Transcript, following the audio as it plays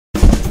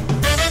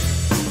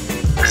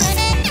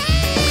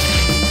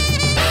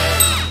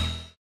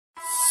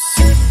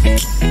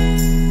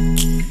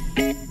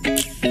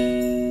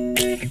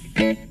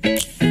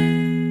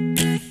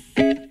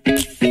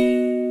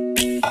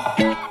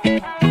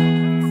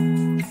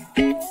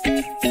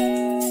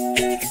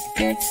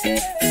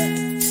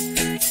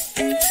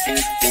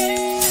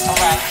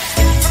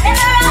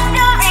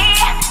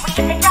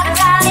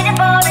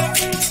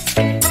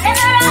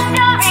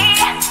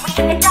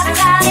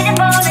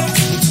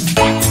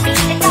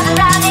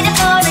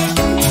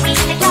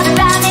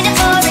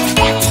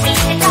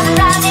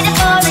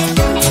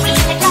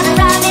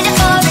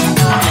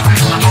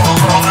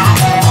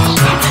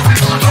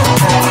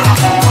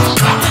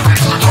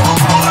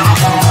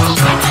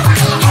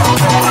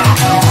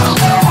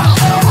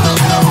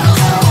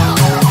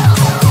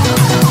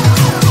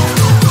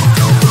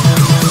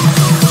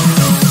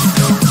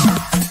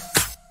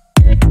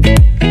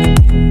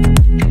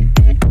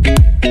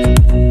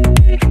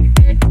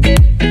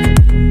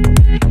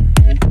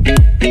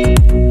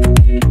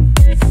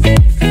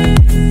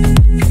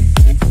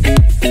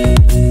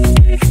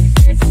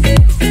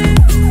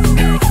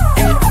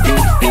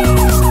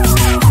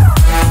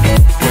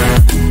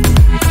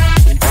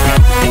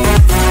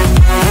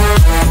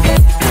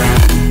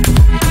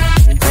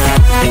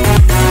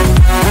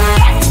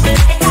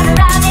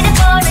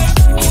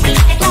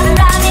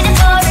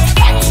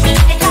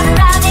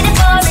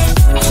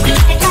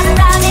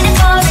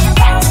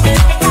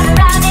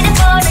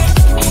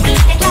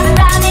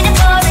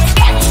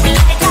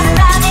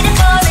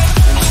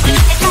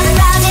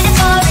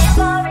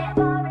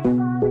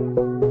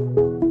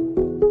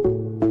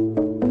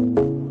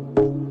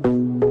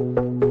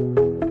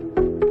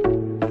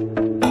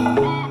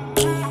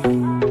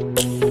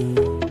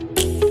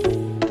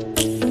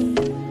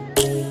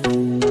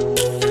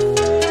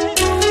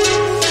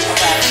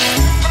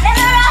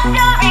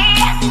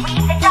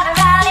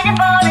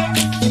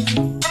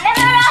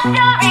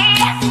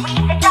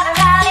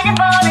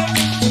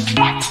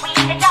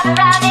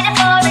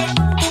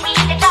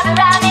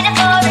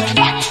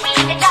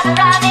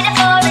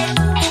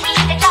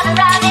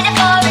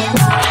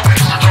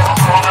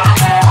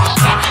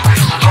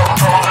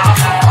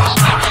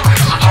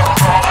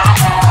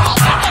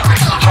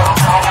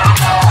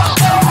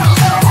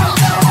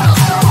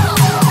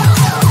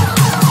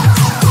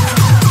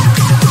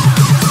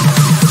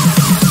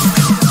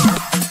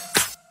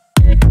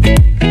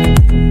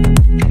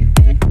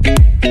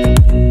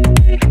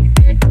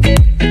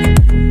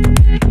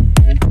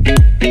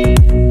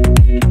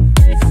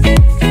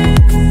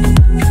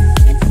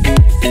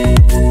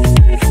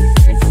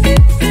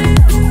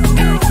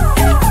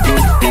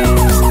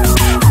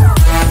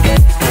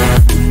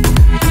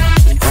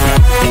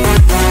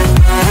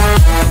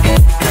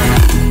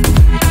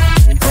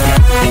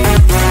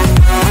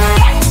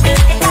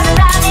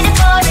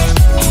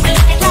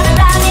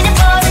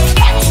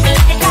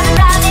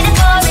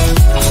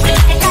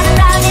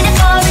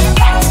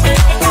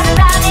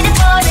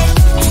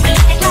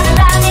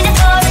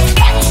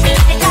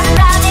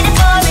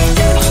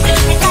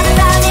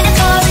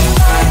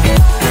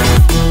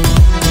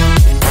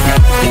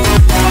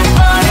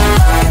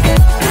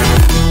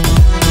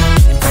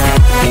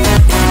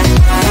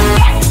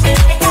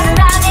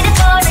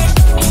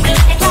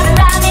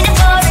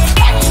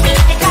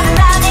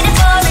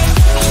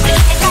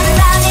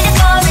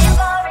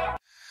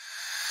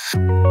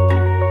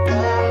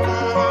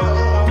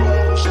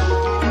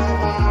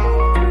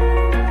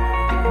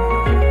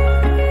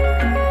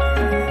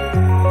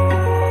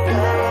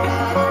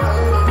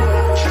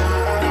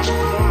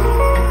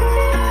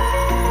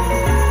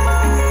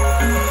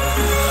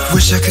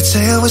Wish I could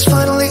say I was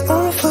finally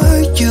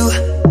over you,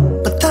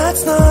 but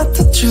that's not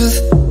the truth.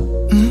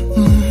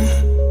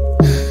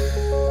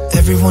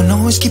 Everyone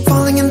always keep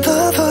falling in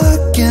love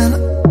again.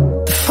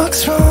 The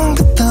fuck's wrong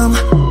with them?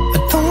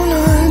 I don't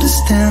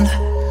understand.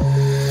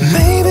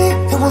 Maybe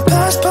it will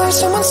pass by,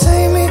 someone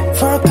save me.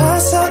 Before I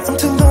pass out, I'm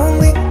too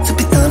lonely to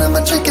be done. I'ma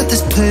drink at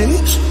this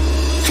place.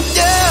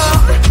 Yeah.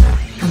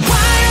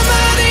 Why am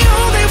I the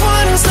only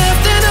one who's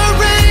left in the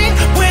rain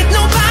with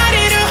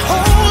nobody to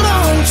hold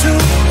on to?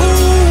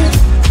 Ooh.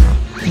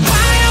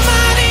 Why am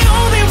I the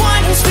only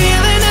one who's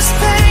feeling this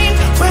pain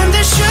when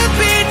there should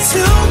be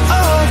two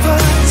of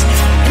us?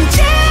 And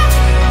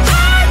yeah,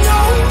 I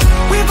know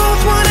we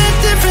both wanted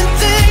different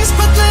things,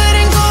 but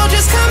letting go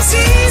just comes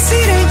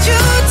easy to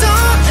you,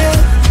 don't it?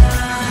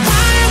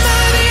 Why am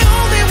I the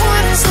only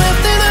one who's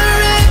left in the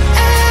rain?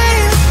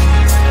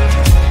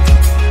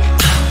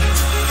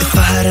 If I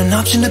had an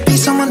option to be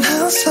someone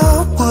else,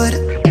 I would,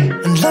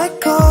 and let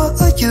go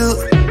of you.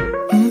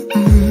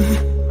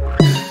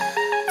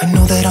 I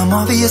know that I'm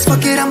obvious,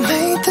 fuck it, I'm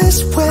made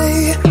this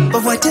way.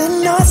 But why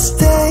didn't I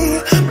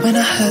stay when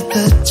I had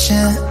the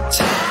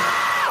chance?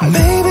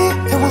 Maybe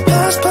it will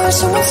pass by,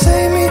 someone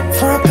save me.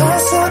 Before I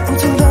pass out, I'm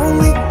too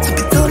lonely to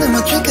be done in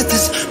my drink at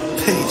this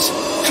pace.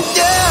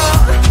 Yeah.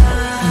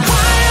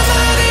 Why am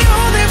I the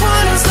only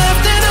one who's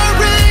left in the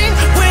rain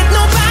with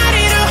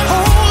nobody to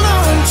hold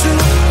on to?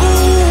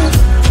 Ooh.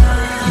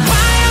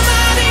 Why am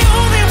I the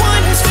only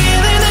one who's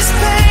feeling this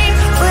pain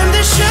when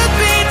there should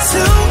be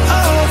two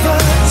of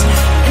us?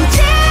 And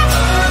yeah,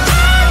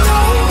 I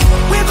know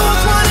we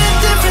both wanted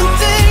different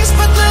things,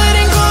 but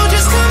letting go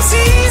just comes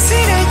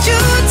easy to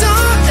you,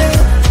 don't it?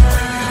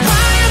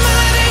 Why am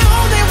I the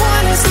only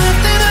one who's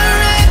left in the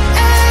rain?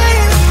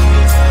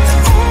 The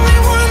only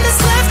one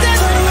that's left in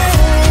the rain.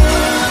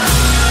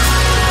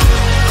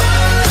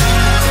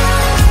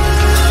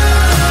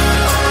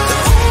 The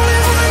only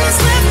one that's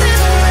left in the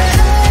rain.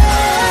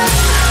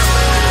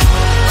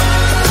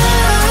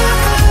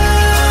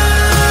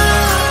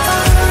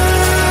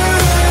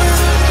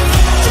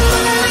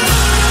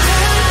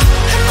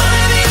 Am I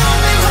the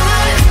only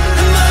one?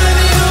 Am I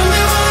the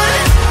only one?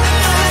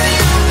 Am I the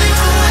only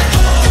one?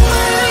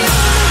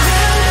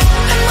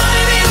 Am I the only one? Am I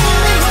the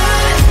only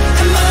one?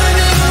 Am I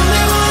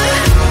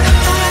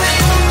the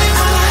only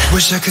one?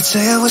 Wish I could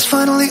say I was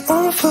finally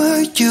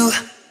over you,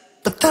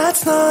 but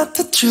that's not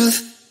the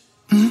truth.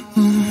 Why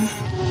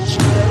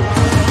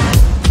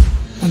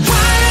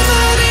am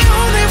I the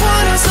only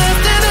one who's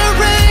left in the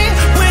rain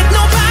with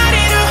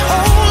nobody to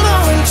hold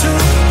on to?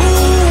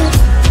 Ooh.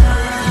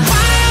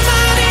 Why am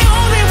I the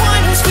only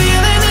one who's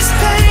feeling this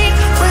pain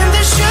when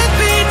there should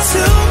be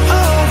two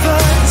of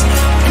us?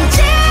 And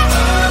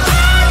yeah,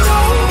 I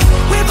know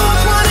we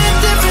both wanted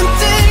different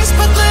things,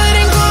 but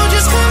letting go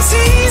just comes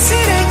easy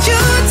to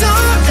you,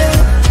 don't it?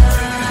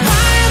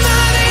 Why am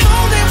I the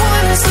only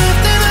one who's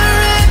left in the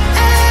rain?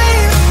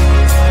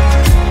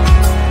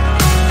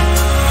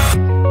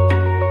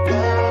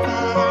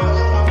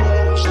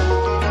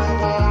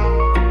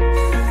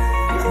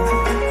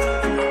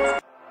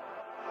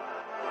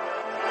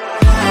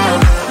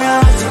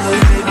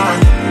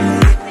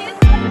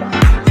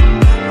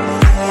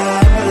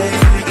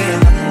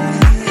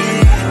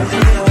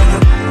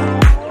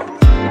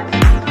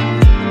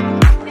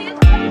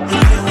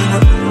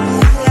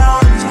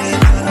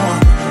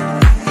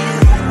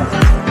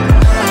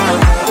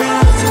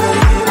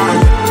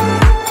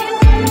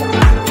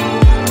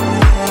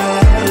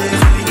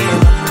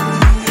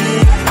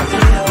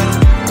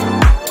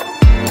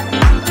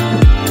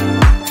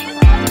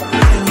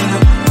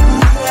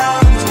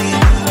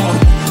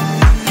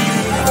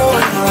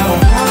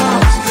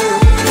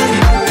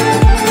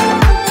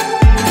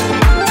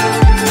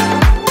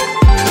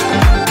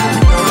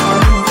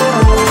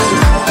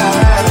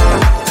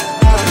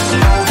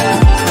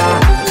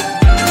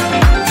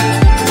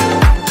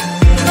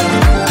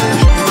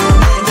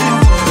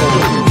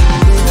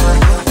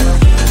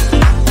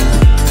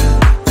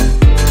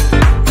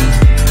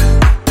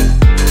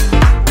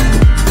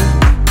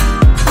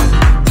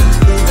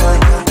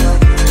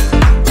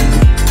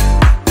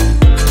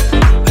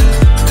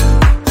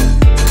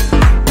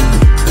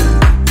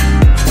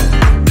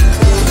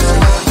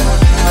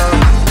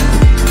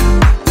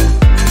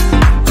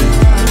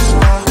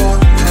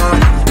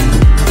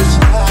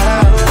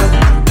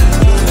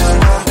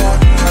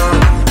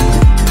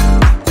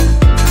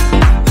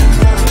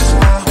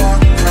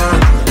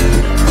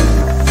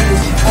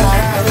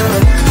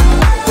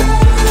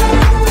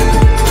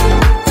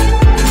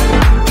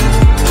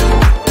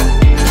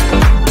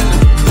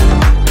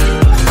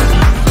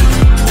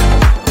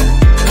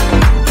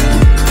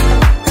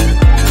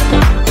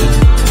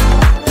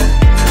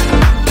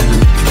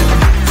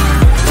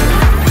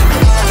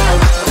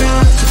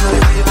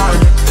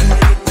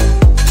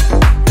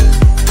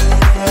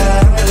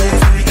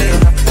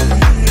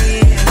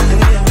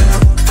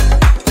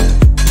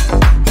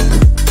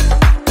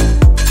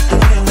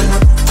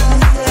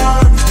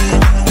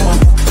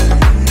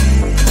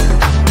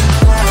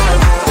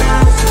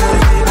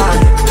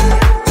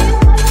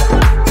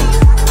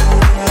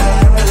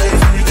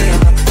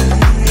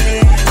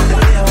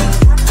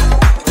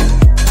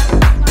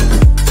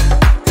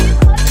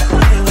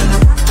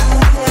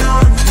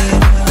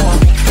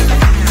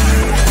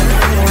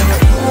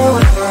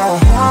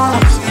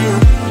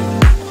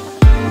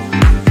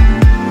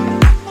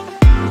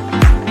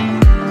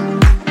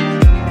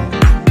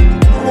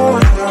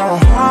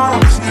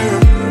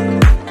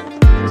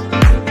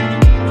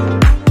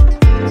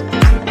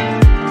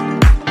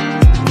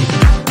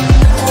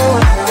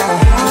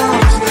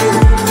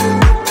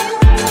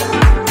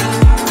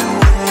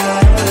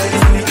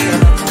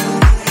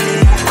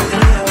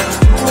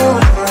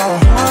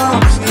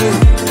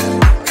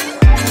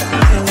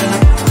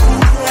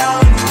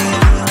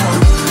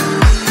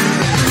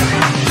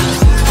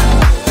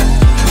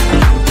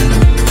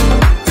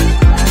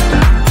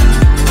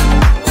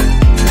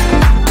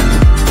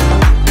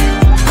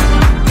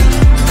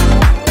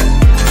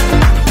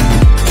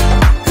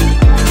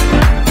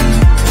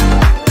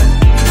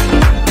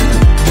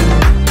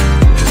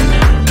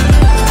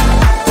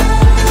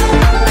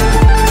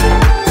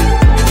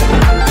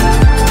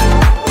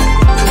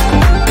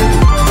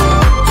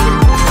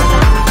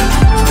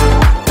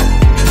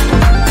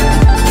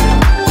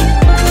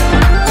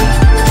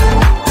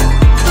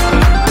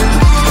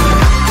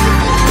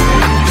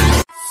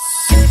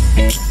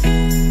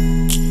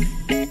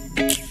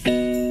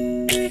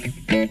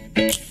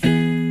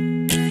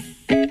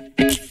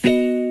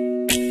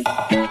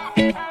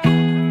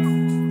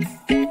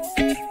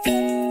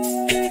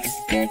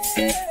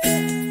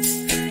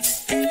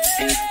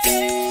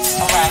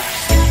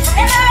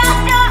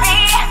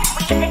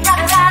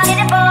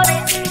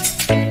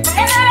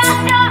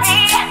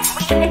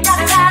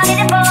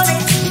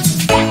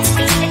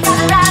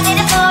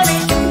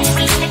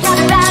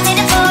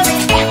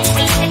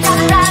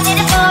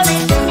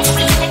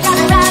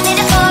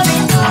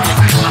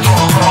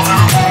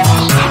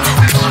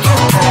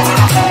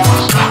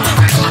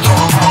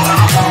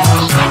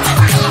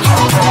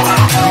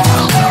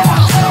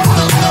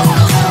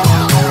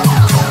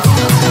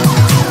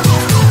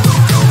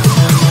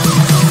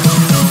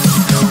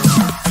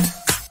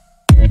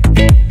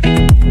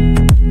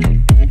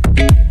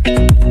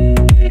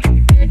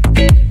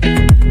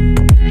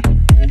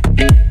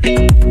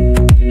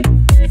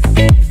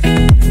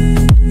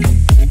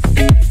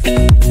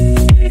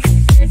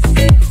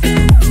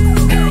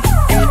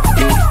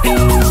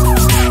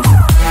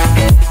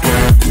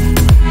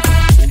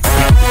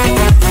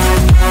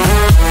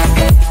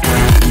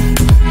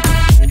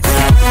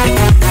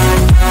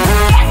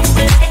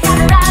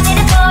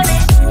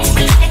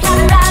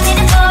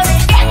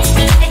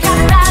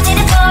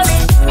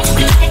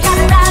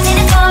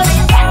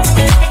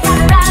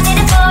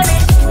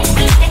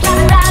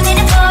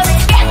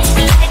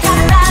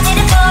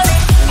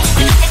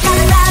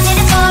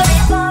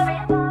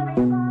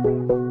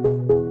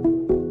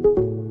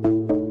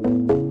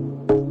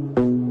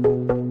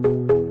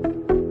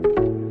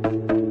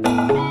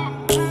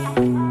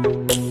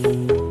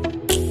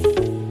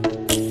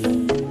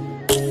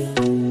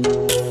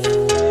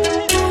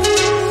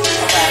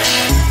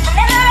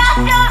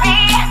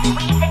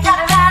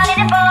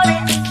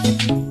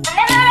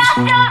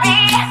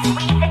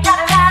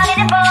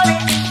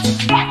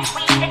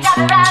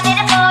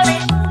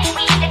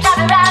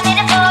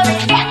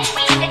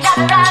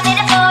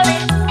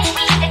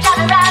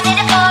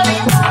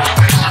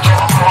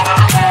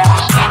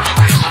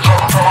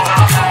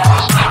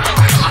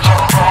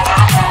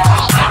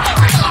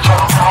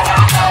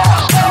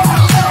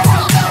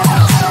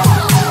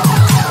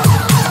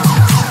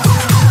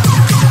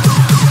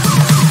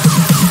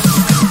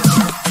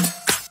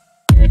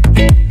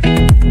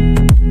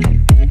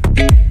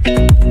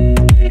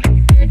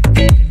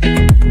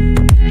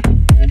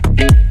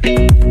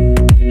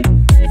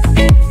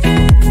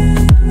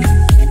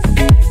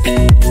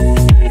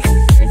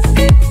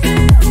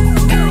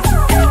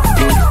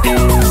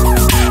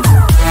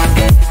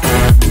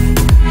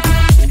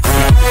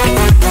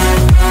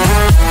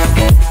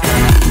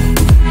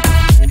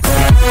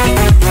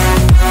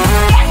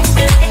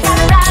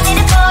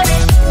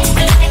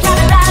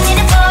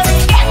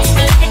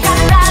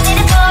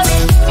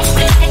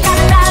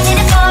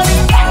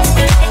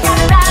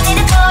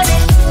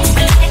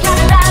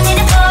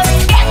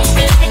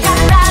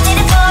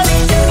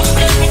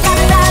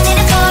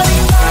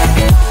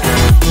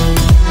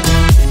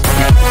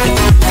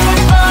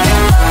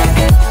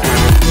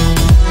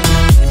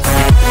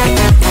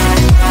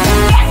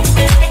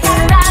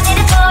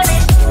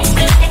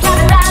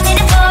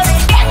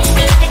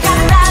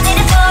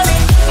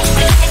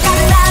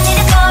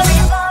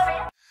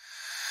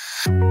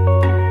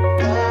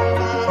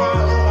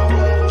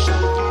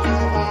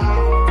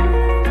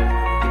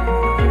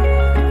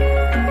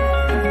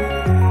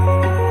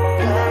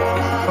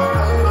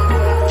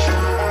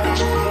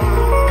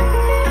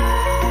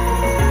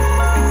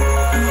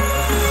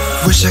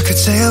 Wish I could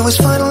say I was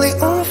finally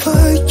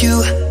over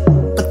you,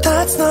 but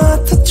that's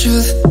not the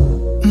truth.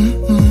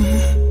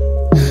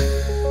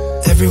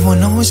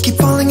 Everyone always keep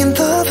falling in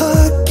love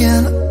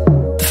again.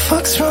 The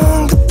fuck's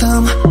wrong with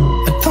them?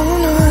 I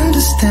don't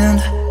understand.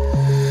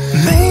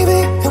 Maybe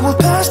it will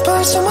pass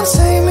by, someone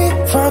save me.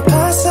 For I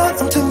pass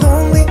out, I'm too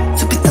lonely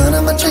to be done.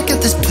 I'ma drink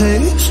at this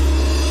page.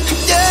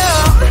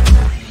 Yeah.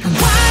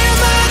 Why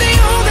am I the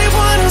only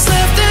one who's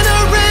left in the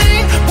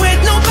rain with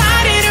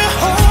nobody to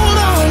hold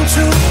on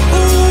to?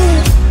 Ooh.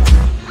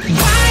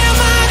 Why am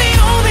I the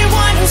only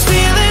one who's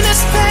feeling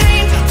this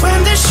pain when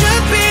there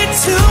should be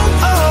two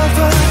of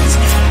us?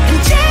 And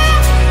yeah,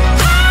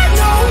 I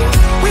know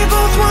we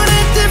both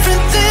wanted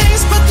different things,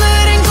 but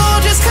letting go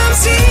just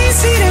comes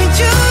easy to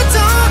you,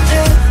 don't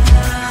it?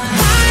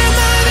 Why am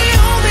I the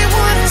only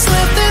one who's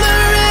left in the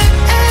rain?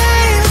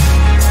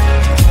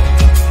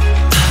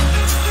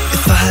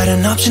 If I had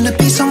an option to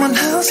be someone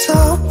else, I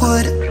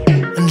would,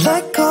 and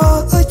let go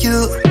of you.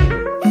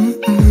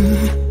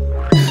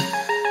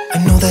 I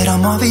know that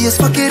I'm obvious,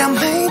 fuck it, I'm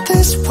made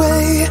this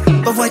way,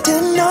 but why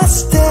didn't I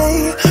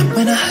stay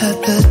when I had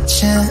the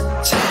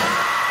chance?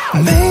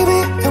 Maybe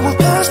it will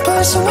pass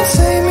by, someone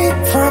save me.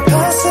 For I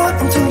pass out,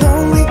 I'm too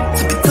lonely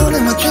to be done,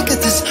 and I'll drink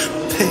at this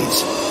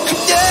pace.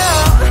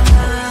 Yeah.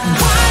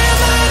 Why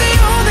am I the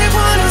only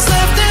one who's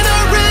left in the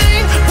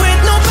rain with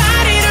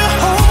nobody to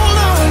hold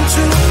on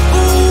to?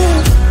 Ooh.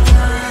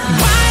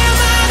 Why am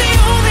I the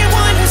only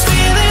one who's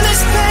feeling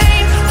this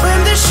pain when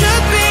there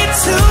should be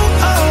two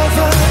of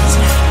us?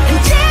 And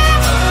yeah,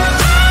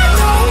 I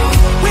know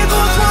we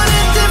both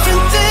wanted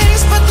different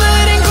things, but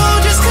letting go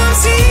just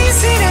comes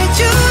easy to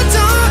you,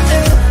 don't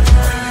it?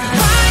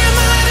 Why am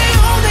I the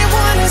only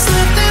one who's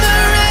left in the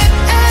rain?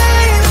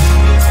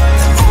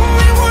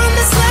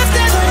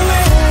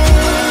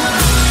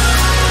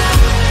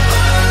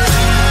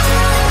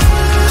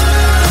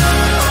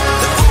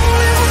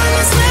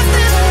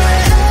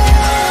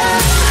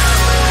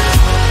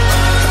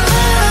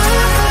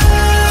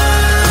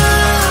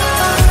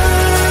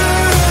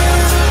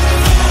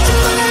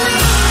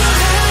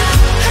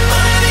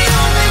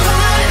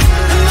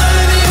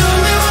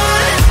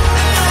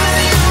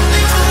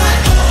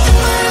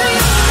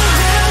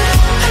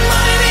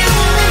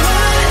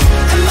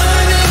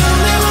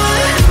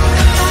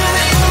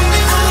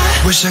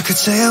 wish I could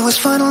say it was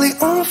finally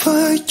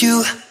over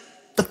you,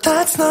 but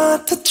that's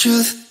not the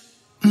truth.